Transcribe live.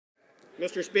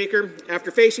Mr. Speaker,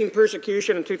 after facing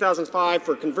persecution in 2005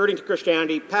 for converting to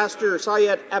Christianity, Pastor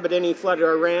Saeed Abedini fled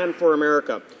Iran for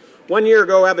America. 1 year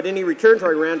ago, Abedini returned to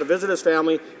Iran to visit his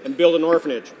family and build an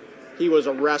orphanage. He was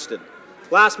arrested.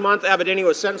 Last month, Abedini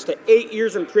was sentenced to 8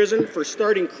 years in prison for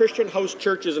starting Christian house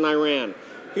churches in Iran.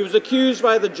 He was accused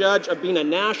by the judge of being a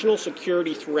national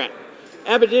security threat.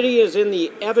 Abedini is in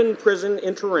the Evin prison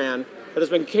in Tehran that has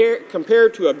been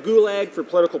compared to a gulag for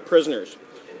political prisoners.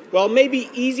 While it may be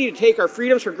easy to take our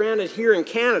freedoms for granted here in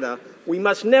Canada, we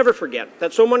must never forget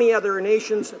that so many other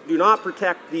nations do not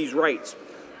protect these rights.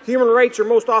 Human rights are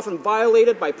most often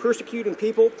violated by persecuting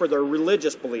people for their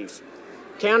religious beliefs.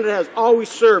 Canada has always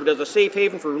served as a safe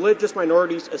haven for religious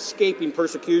minorities escaping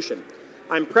persecution.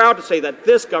 I'm proud to say that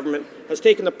this government has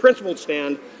taken the principled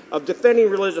stand of defending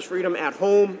religious freedom at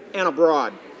home and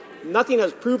abroad. Nothing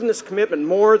has proven this commitment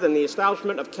more than the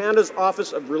establishment of Canada's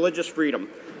Office of Religious Freedom.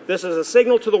 This is a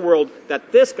signal to the world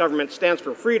that this government stands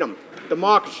for freedom,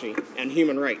 democracy, and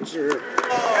human rights.